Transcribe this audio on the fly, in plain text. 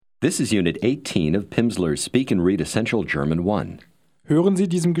This is Unit 18 of Pimsleur's Speak and Read Essential German 1. Hören Sie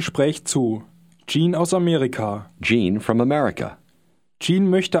diesem Gespräch zu. Jean aus Amerika. Jean from America. Jean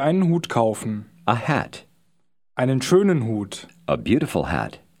möchte einen Hut kaufen. A hat. Einen schönen Hut. A beautiful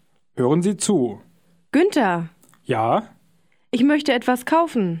hat. Hören Sie zu. Günther, Ja? ich möchte etwas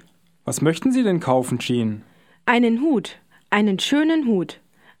kaufen. Was möchten Sie denn kaufen, Jean? Einen Hut, einen schönen Hut,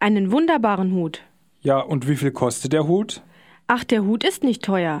 einen wunderbaren Hut. Ja, und wie viel kostet der Hut? Ach, der Hut ist nicht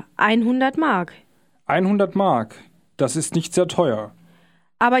teuer, 100 Mark. 100 Mark. Das ist nicht sehr teuer.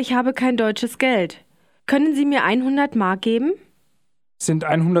 Aber ich habe kein deutsches Geld. Können Sie mir 100 Mark geben? Sind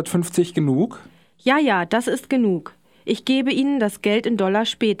 150 genug? Ja, das ist genug. Ich gebe Ihnen das Geld in Dollar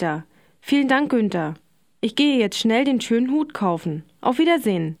später. Vielen Dank, Günther. Ich gehe jetzt schnell den schönen Hut kaufen. Auf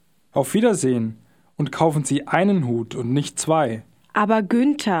Wiedersehen. Auf Wiedersehen. Und kaufen Sie einen Hut und nicht zwei. Aber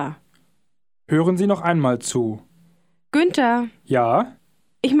Günther. Hören Sie noch einmal zu. Günther, Ja?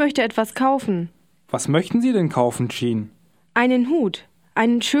 ich möchte etwas kaufen. Was möchten Sie denn kaufen, Jean? Einen Hut,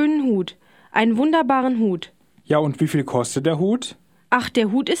 einen schönen Hut, einen wunderbaren Hut. Ja, und wie viel kostet der Hut? Ach,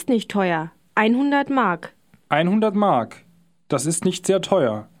 der Hut ist nicht teuer, 100 Mark. 100 Mark. Das ist nicht sehr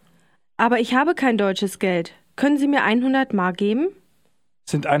teuer. Aber ich habe kein deutsches Geld. Können Sie mir 100 Mark geben?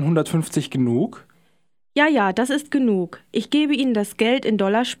 Sind 150 genug? Ja, das ist genug. Ich gebe Ihnen das Geld in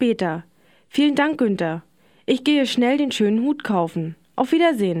Dollar später. Vielen Dank, Günther. Ich gehe schnell den schönen Hut kaufen. Auf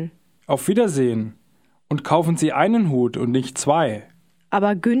Wiedersehen. Auf Wiedersehen. Und kaufen Sie einen Hut und nicht zwei.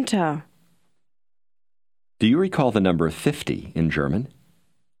 Aber Günther. Do you recall the number 50 in German?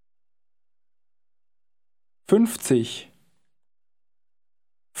 50.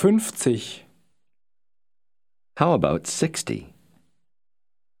 50. How about 60?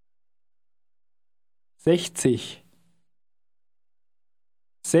 60.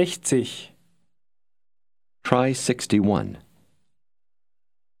 60. Try 61.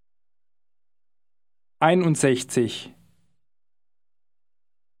 61.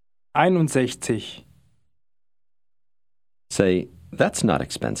 61. Say, that's not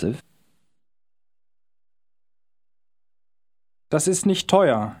expensive. Das ist nicht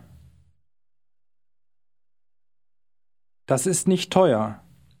teuer. Das ist nicht teuer.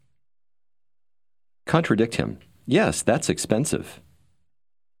 Contradict him. Yes, that's expensive.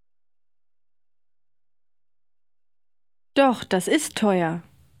 Doch, das ist teuer.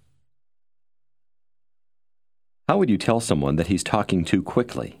 How would you tell someone that he's talking too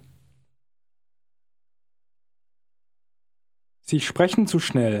quickly? Sie sprechen zu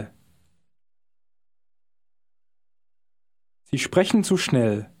schnell. Sie sprechen zu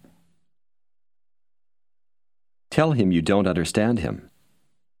schnell. Tell him you don't understand him.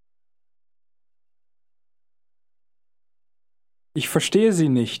 Ich verstehe Sie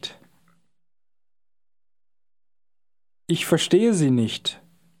nicht. Ich verstehe Sie nicht.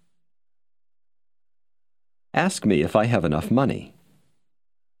 Ask me if I have enough money.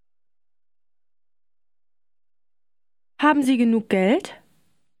 Haben Sie genug Geld?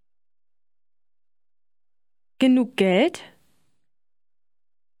 Genug Geld?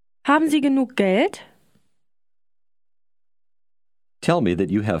 Haben Sie genug Geld? Tell me that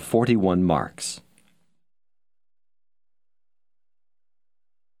you have 41 marks.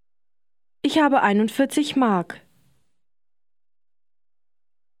 Ich habe 41 Mark.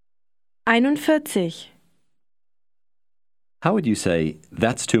 41. How would you say,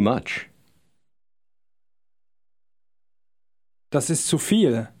 that's too much? Das ist zu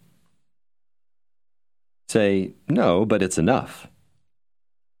viel. Say, no, but it's enough.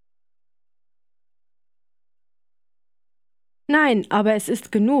 Nein, aber es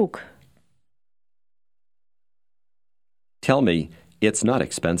ist genug. Tell me, it's not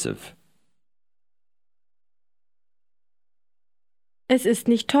expensive. Es ist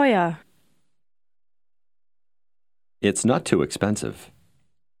nicht teuer. It's not too expensive.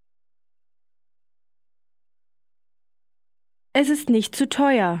 Es ist nicht zu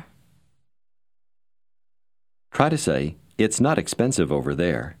teuer. Try to say, it's not expensive over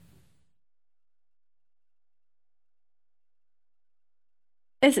there.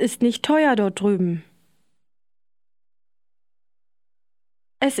 Es ist nicht teuer dort drüben.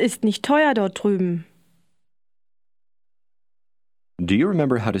 Es ist nicht teuer dort drüben. Do you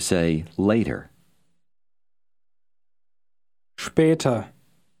remember how to say later? Später.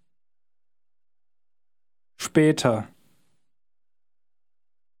 Später.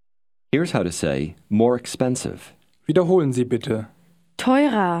 Here's how to say more expensive. Wiederholen Sie bitte.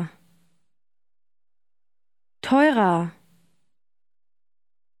 Teurer. Teurer.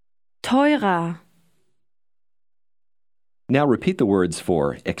 Teurer. Now repeat the words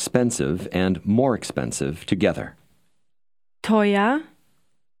for expensive and more expensive together. Teuer.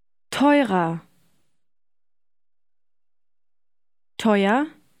 teurer, teuer,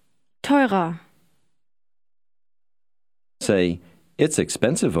 teurer. Say, it's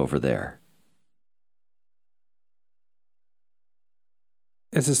expensive over there.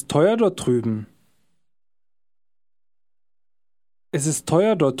 Es ist teuer dort drüben. Es ist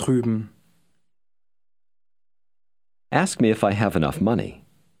teuer dort drüben. Ask me if I have enough money.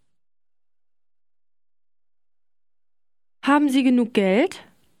 Haben Sie genug Geld?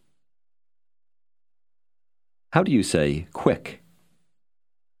 How do you say quick?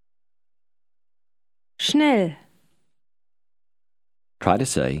 Schnell, Try to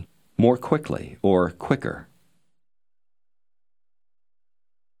say more quickly or quicker.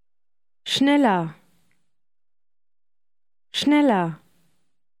 schneller, schneller.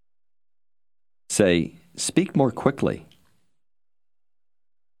 Say, speak more quickly.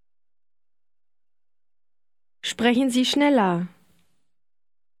 Sprechen Sie schneller.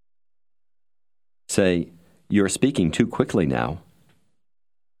 Say, you're speaking too quickly now.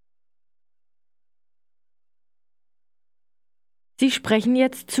 Sie sprechen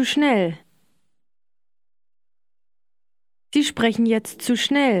jetzt zu schnell. Sie sprechen jetzt zu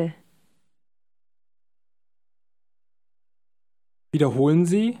schnell. Wiederholen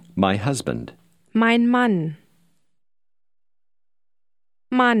Sie. My husband. Mein Mann.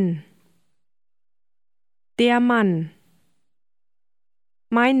 Mann. Der Mann.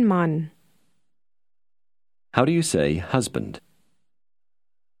 Mein Mann. How do you say husband?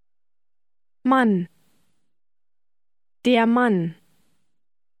 Mann. Der Mann.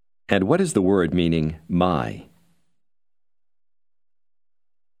 And what is the word meaning my?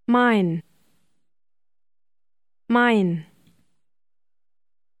 Mein. Mein.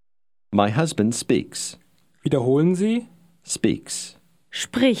 My husband speaks. Wiederholen Sie. Speaks.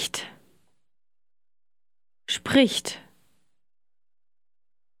 Spricht. Spricht.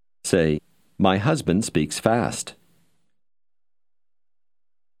 Say, my husband speaks fast.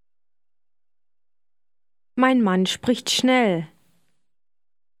 Mein Mann spricht schnell.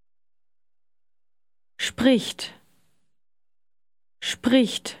 Spricht.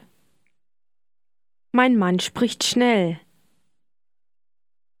 Spricht. Mein Mann spricht schnell.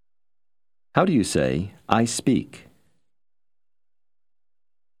 How do you say I speak?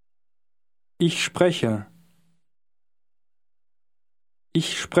 Ich spreche.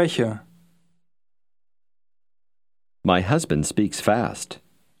 Ich spreche. My husband speaks fast.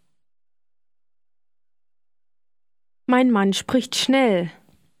 Mein Mann spricht schnell.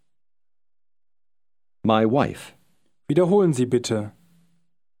 My wife. Wiederholen Sie bitte.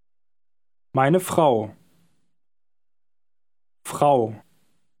 Meine Frau. Frau.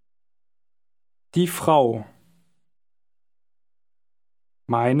 Die Frau.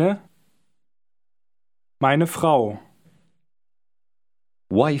 Meine. Meine Frau.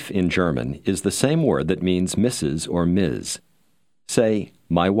 Wife in German is the same word that means Mrs. or Ms. Say,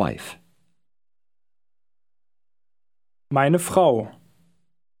 my wife. Meine Frau.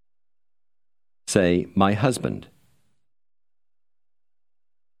 Say, my husband.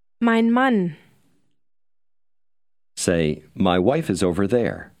 Mein Mann. Say, my wife is over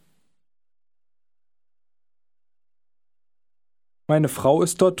there. Meine Frau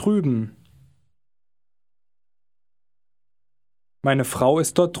ist dort drüben. Meine Frau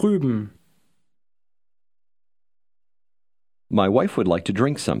ist dort drüben. My wife would like to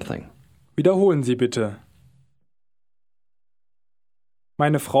drink something. Wiederholen Sie bitte.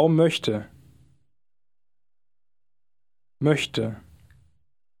 Meine Frau möchte. Möchte.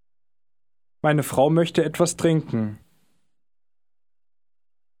 Meine Frau möchte etwas trinken.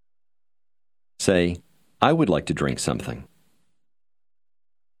 Say, I would like to drink something.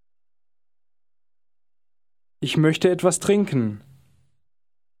 Ich möchte etwas trinken.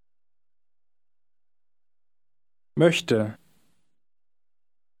 Möchte.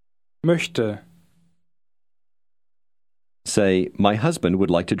 Möchte. Say, my husband would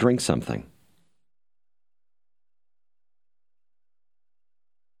like to drink something.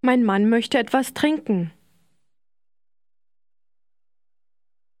 Mein Mann möchte etwas trinken.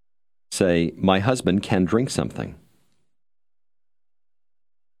 Say, my husband can drink something.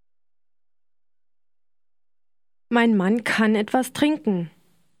 Mein Mann kann etwas trinken.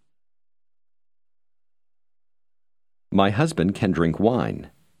 My husband can drink wine.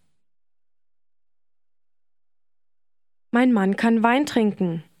 Mein Mann kann Wein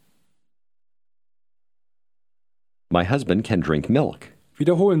trinken. My husband can drink milk.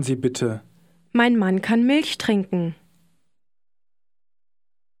 Wiederholen Sie bitte. Mein Mann kann Milch trinken.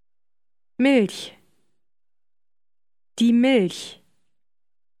 Milch. Die Milch.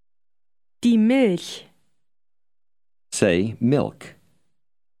 Die Milch. Say, milk.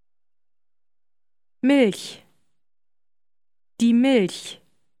 Milch. Die Milch.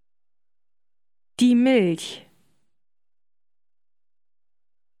 Die Milch.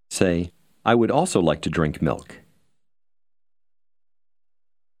 Say, I would also like to drink milk.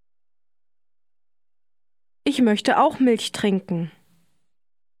 Ich möchte auch Milch trinken.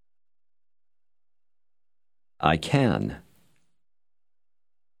 I can.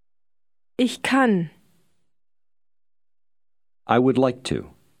 Ich kann. I would like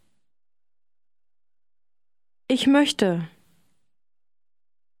to. Ich möchte.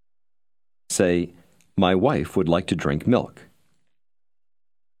 Say, my wife would like to drink milk.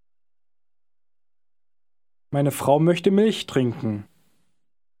 Meine Frau möchte Milch trinken.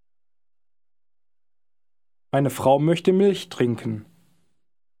 Meine Frau möchte Milch trinken.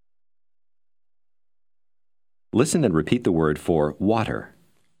 Listen and repeat the word for water.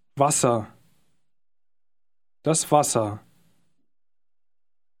 Wasser. Das Wasser.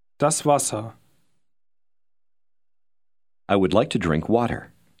 Das Wasser. I would like to drink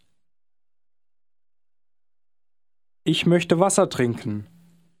water. Ich möchte Wasser trinken.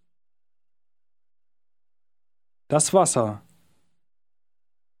 Das Wasser.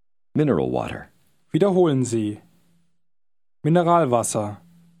 Mineral water. Wiederholen Sie. Mineralwasser.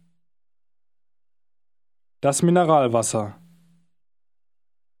 Das Mineralwasser.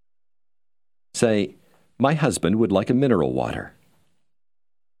 Say, my husband would like a mineral water.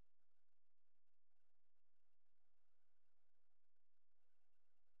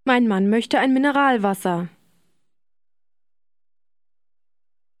 Mein Mann möchte ein Mineralwasser.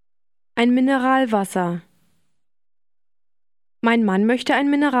 Ein Mineralwasser. Mein Mann möchte ein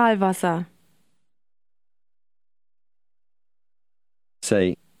Mineralwasser.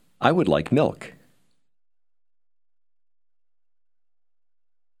 Say, I would like milk.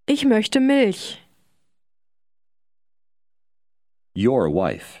 Ich möchte Milch. Your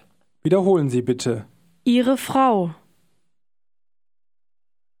wife. Wiederholen Sie bitte. Ihre Frau.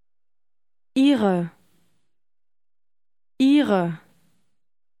 Ihre. Ihre.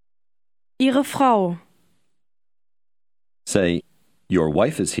 Ihre Frau. Say, your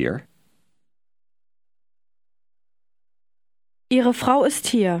wife is here. Ihre Frau ist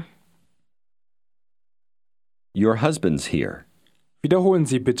hier. Your husband's here. Wiederholen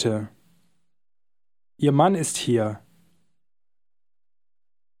Sie bitte. Ihr Mann ist hier.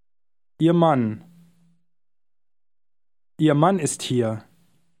 Ihr Mann. Ihr Mann ist hier.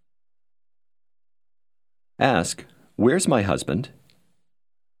 Ask, where's my husband?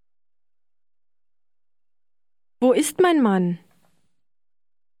 Wo ist mein Mann?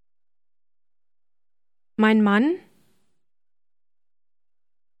 Mein Mann?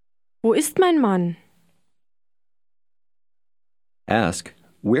 Wo ist mein Mann? Ask,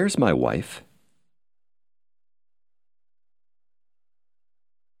 where's my wife?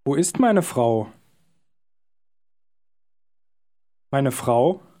 Wo ist meine Frau? Meine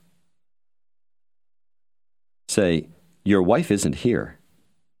Frau? Say, your wife isn't here.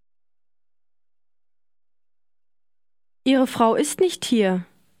 Ihre Frau ist nicht hier.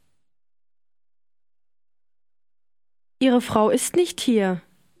 Ihre Frau ist nicht hier.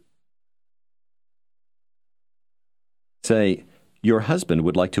 Say, your husband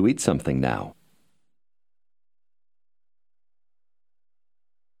would like to eat something now.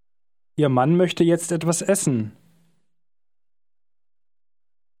 Ihr Mann möchte jetzt etwas essen.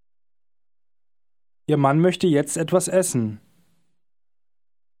 Ihr Mann möchte jetzt etwas essen.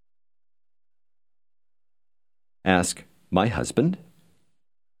 Ask, my husband?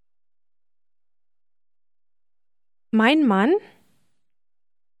 Mein Mann?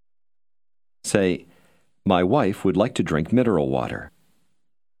 Say, my wife would like to drink mineral water.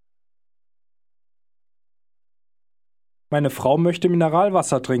 Meine Frau möchte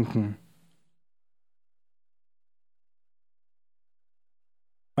Mineralwasser trinken.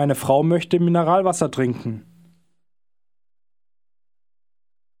 Meine Frau möchte Mineralwasser trinken.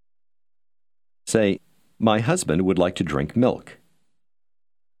 Say, my husband would like to drink milk.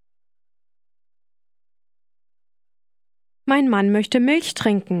 Mein Mann möchte Milch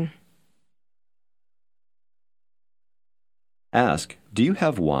trinken. Ask, do you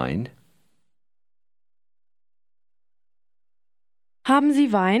have wine? Haben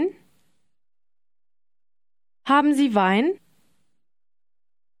Sie Wein? Haben Sie Wein?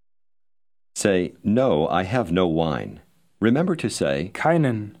 Say, no, I have no wine. Remember to say,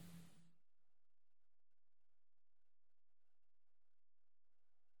 Keinen.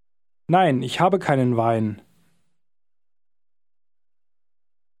 Nein, ich habe keinen Wein.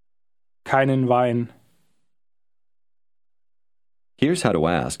 Keinen Wein. here's how to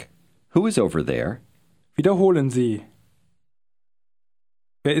ask, who is over there? Wiederholen Sie.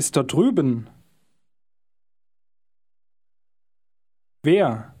 Wer ist dort drüben?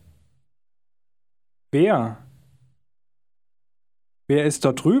 Wer? Wer? Wer ist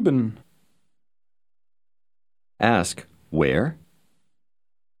dort drüben? Ask, where?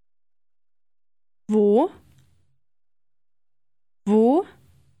 Wo? Wo?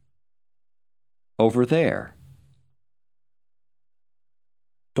 Over there.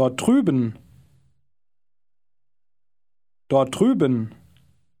 Dort drüben. Dort drüben.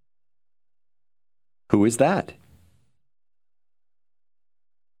 Who is that?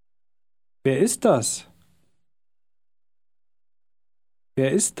 Wer ist das?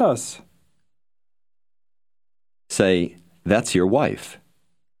 Wer ist das? Say, that's your wife.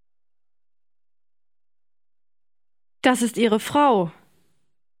 Das ist Ihre Frau.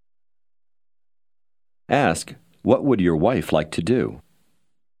 Ask, what would your wife like to do?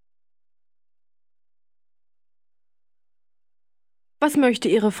 Was möchte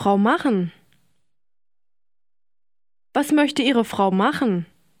Ihre Frau machen? Was möchte Ihre Frau machen?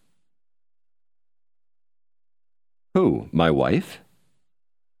 Who, my wife?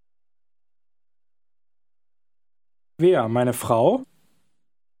 Wer? Meine Frau?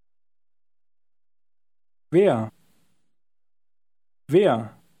 Wer?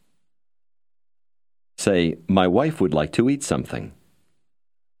 Wer? Say, my wife would like to eat something.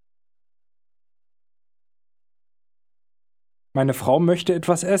 Meine Frau möchte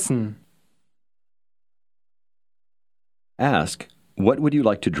etwas essen. Ask, what would you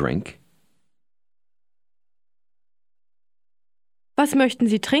like to drink? Was möchten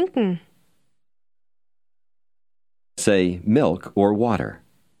Sie trinken? Say, milk or water.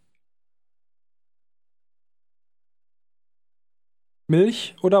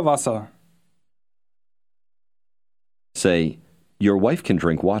 Milch oder Wasser? Say, your wife can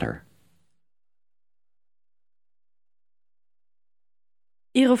drink water.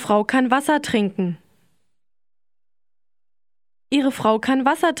 Ihre Frau kann Wasser trinken. Ihre Frau kann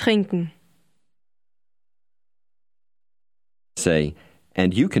Wasser trinken. Say,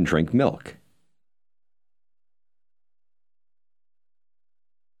 and you can drink milk.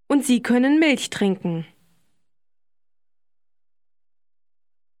 Und Sie können Milch trinken.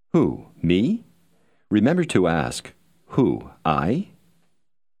 Who, me? Remember to ask, who, I?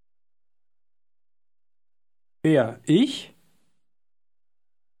 Wer? Ich?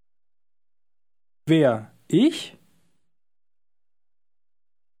 Wer? Ich?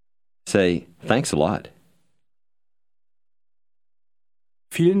 Say, thanks a lot.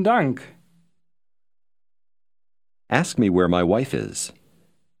 Vielen Dank. Ask me where my wife is.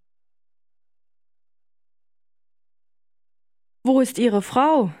 Wo ist Ihre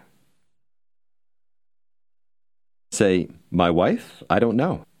Frau? Say, my wife? I don't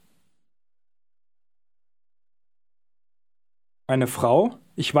know. Meine Frau?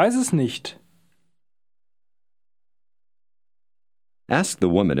 Ich weiß es nicht. Ask the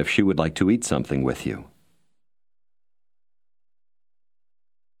woman if she would like to eat something with you.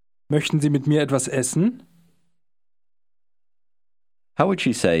 Möchten Sie mit mir etwas essen? How would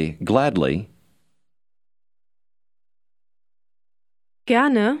she say, gladly,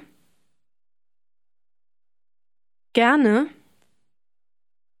 Gerne. Gerne.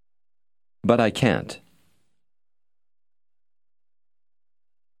 but I can't?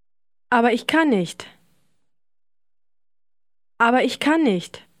 Aber ich kann nicht. Aber ich kann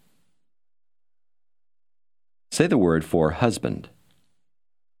nicht. Say the word for husband.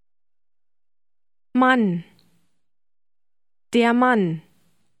 Mann. Der Mann.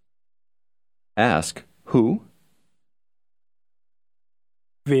 Ask, who?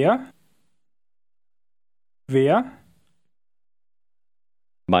 Wer? Wer?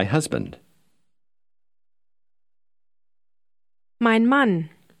 My husband. Mein Mann.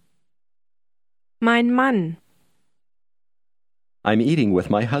 Mein Mann. I'm eating with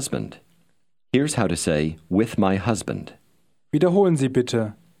my husband. Here's how to say, with my husband. Wiederholen Sie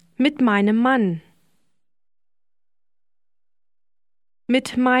bitte. Mit meinem Mann.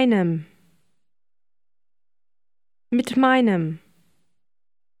 Mit meinem. Mit meinem.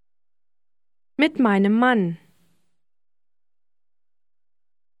 Mit meinem Mann.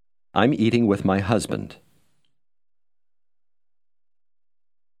 I'm eating with my husband.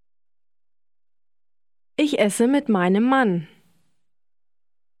 Ich esse mit meinem Mann.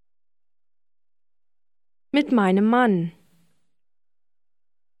 Mit meinem Mann.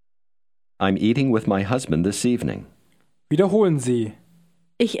 I'm eating with my husband this evening. Wiederholen Sie.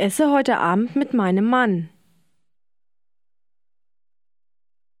 Ich esse heute Abend mit meinem Mann.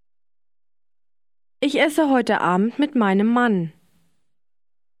 Ich esse heute Abend mit meinem Mann.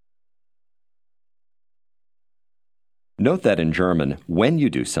 Note that in German, when you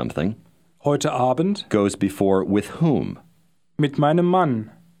do something, Heute Abend. goes before with whom. Mit meinem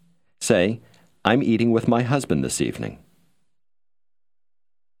Mann. Say, I'm eating with my husband this evening.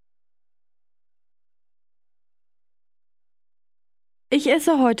 Ich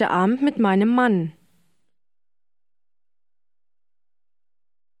esse heute Abend mit meinem Mann.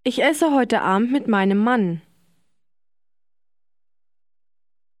 Ich esse heute Abend mit meinem Mann.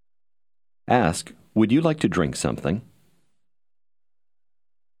 Ask, would you like to drink something?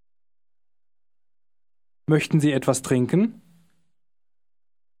 Möchten Sie etwas trinken?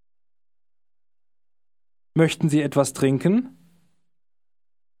 Möchten Sie etwas trinken?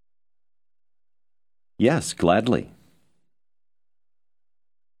 Yes, gladly.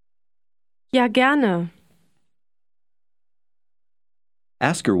 Ja, gerne.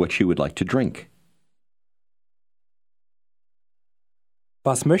 Ask her what she would like to drink.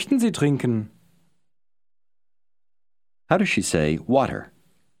 Was möchten Sie trinken? How does she say water?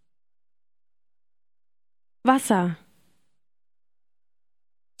 Wasser.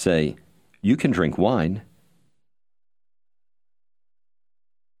 Say, you can drink wine.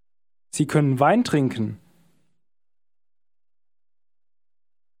 Sie können Wein trinken.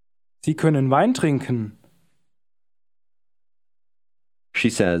 Sie können Wein trinken. She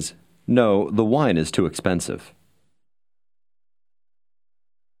says, no, the wine is too expensive.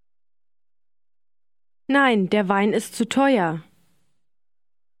 Nein, der Wein ist zu teuer.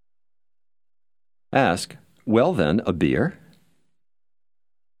 Ask, well then, a beer?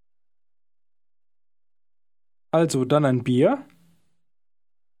 Also dann ein Bier?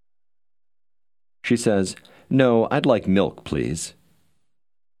 She says, no, I'd like milk, please.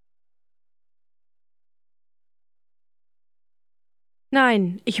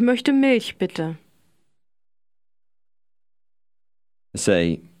 Nein, ich möchte Milch, bitte.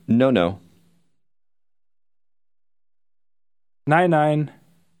 Say, no, no. Nein, nein.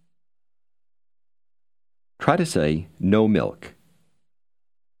 Try to say, no milk.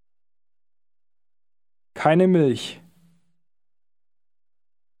 Keine Milch.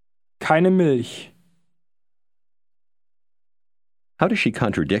 Keine Milch. How does she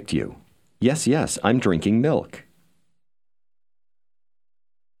contradict you? Yes, yes, I'm drinking milk.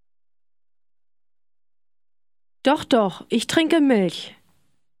 Doch, doch, ich trinke Milch.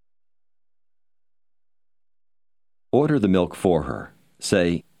 Order the milk for her.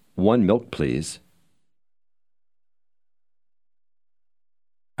 Say, 1 milk, please.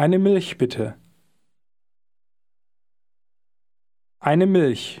 Eine Milch bitte. Eine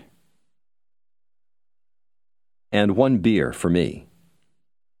Milch. And 1 beer for me.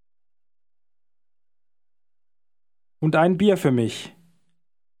 Und ein Bier für mich.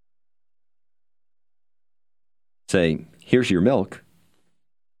 Say, here's your milk.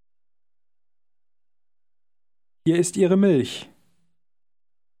 Hier ist Ihre Milch.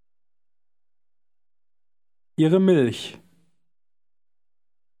 Ihre Milch.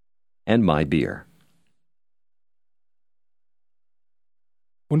 And my beer.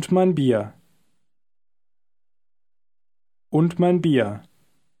 Und mein Bier. Und mein Bier.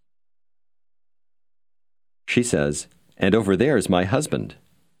 She says, and over there is my husband.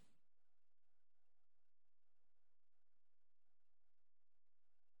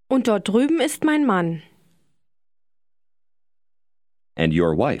 Und dort drüben ist mein Mann. And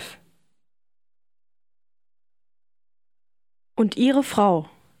your wife. Und Ihre Frau.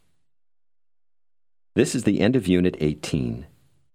 This is the end of Unit 18.